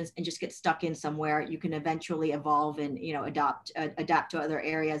organizations and just get stuck in somewhere. You can eventually evolve and, you know, adapt to other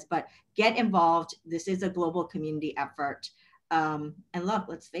areas, but get involved. This is a global community effort. And look,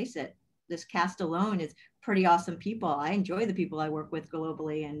 let's face it, this cast alone is pretty awesome people. I enjoy the people I work with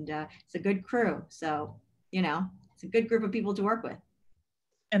globally, and it's a good crew. So, you know, it's a good group of people to work with.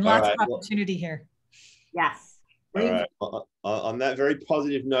 And lots of opportunity here. Yes. All right. Well, on that very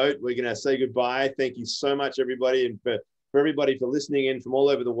positive note, we're going to say goodbye. Thank you so much, everybody, and for everybody for listening in from all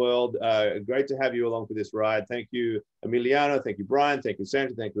over the world. Great to have you along for this ride. Thank you, Emiliano. Thank you, Brian. Thank you,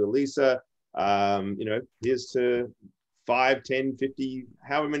 Sandra. Thank you, Elisa. You know, here's to 5, 10, 50,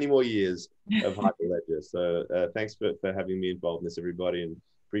 however many more years of Hyperledger. So thanks for having me involved in this, everybody, and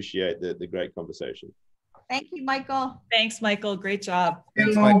appreciate the great conversation. Thank you, Michael. Thanks, Michael. Great job.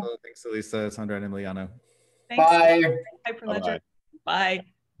 Thanks, Michael. Thanks, Elisa, Sandra, and Emiliano. Thanks. Bye. Hyperledger. Bye.